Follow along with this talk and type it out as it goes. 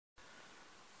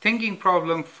Thinking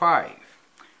problem 5.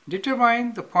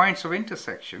 Determine the points of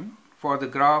intersection for the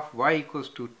graph y equals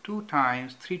to 2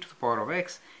 times 3 to the power of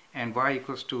x and y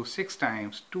equals to 6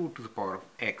 times 2 to the power of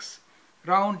x.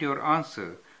 Round your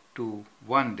answer to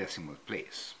one decimal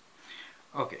place.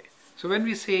 Okay, so when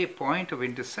we say point of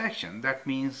intersection, that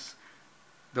means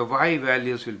the y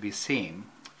values will be same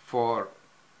for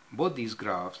both these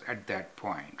graphs at that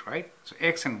point, right? So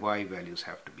x and y values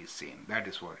have to be same. That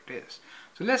is what it is.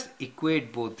 So let's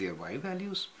equate both their y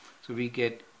values. So we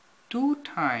get 2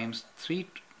 times 3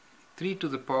 to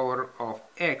the power of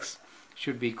x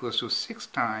should be equal to 6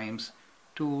 times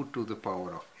 2 to the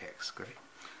power of x, correct?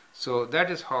 So that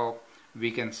is how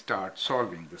we can start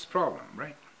solving this problem,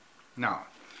 right? Now,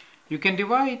 you can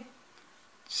divide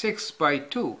 6 by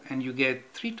 2 and you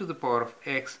get 3 to the power of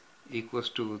x equals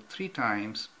to 3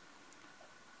 times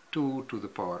 2 to the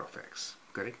power of x,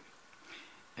 correct?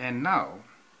 And now,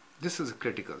 this is a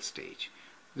critical stage.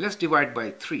 Let's divide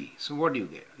by 3. So what do you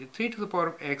get? 3 to the power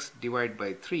of x divided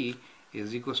by 3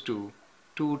 is equals to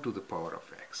 2 to the power of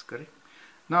x, correct?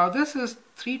 Now this is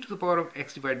 3 to the power of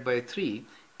x divided by 3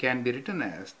 can be written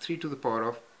as 3 to the power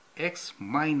of x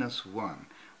minus 1,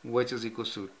 which is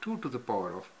equals to 2 to the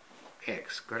power of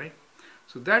x, correct?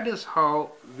 So that is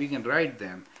how we can write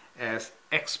them as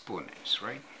exponents,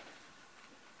 right?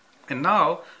 And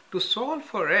now to solve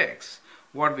for x,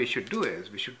 what we should do is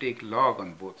we should take log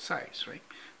on both sides, right?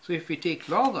 So if we take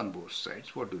log on both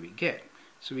sides, what do we get?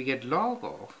 So we get log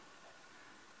of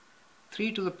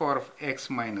 3 to the power of x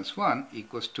minus 1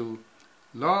 equals to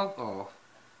log of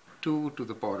 2 to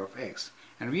the power of x.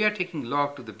 And we are taking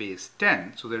log to the base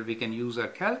 10 so that we can use our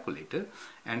calculator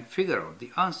and figure out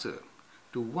the answer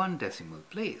to one decimal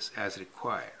place as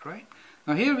required, right?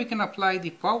 Now here we can apply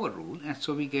the power rule, and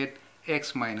so we get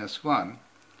x minus 1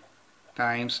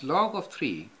 times log of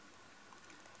 3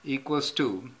 equals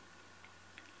to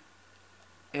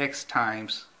x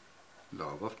times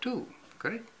log of 2,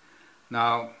 correct?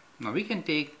 Now we can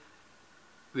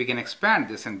expand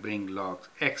this and bring log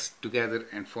x together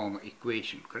and form an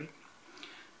equation, correct?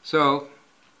 So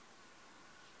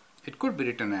it could be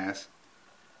written as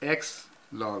x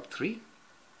log 3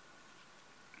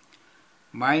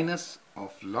 minus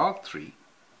of log 3,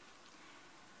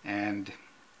 and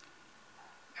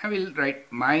I will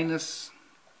write minus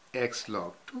x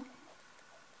log 2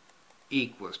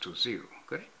 equals to 0,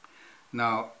 correct?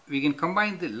 Now we can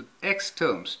combine the x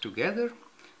terms together,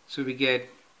 so we get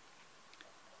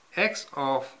x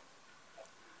of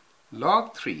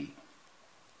log 3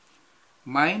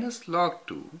 minus log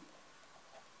 2.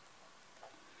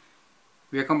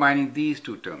 We are combining these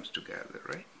two terms together,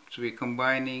 right? So we are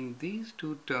combining these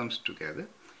two terms together,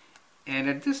 and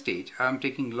at this stage I am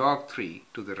taking log 3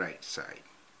 to the right side.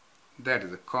 That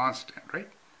is a constant, right?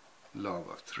 Log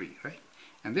of 3, right?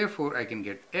 And therefore I can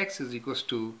get x is equals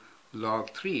to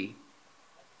log 3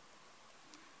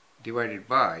 divided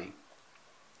by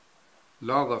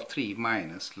log of 3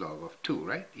 minus log of 2,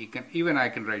 right? I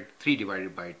can write 3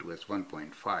 divided by 2 as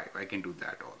 1.5. I can do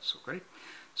that also, correct?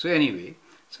 So anyway,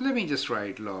 so let me just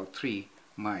write log 3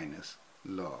 minus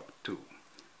log 2.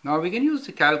 Now we can use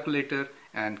the calculator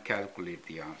and calculate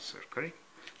the answer, correct?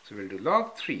 So we'll do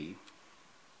log 3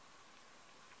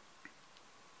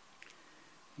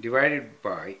 divided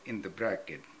by, in the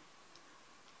bracket,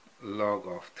 log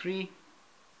of 3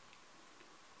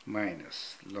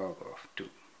 minus log of 2,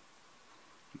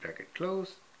 bracket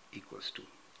close, equals to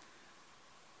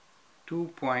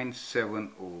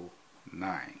 2.709,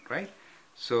 right?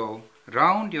 So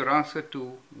round your answer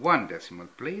to one decimal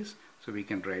place, so we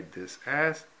can write this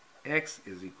as x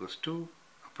is equals to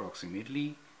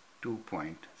approximately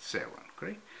 2.7,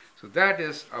 correct? So that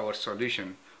is our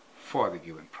solution for the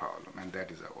given problem, and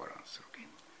that is our answer, okay?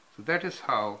 So that is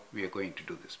how we are going to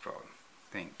do this problem.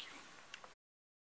 Thank you.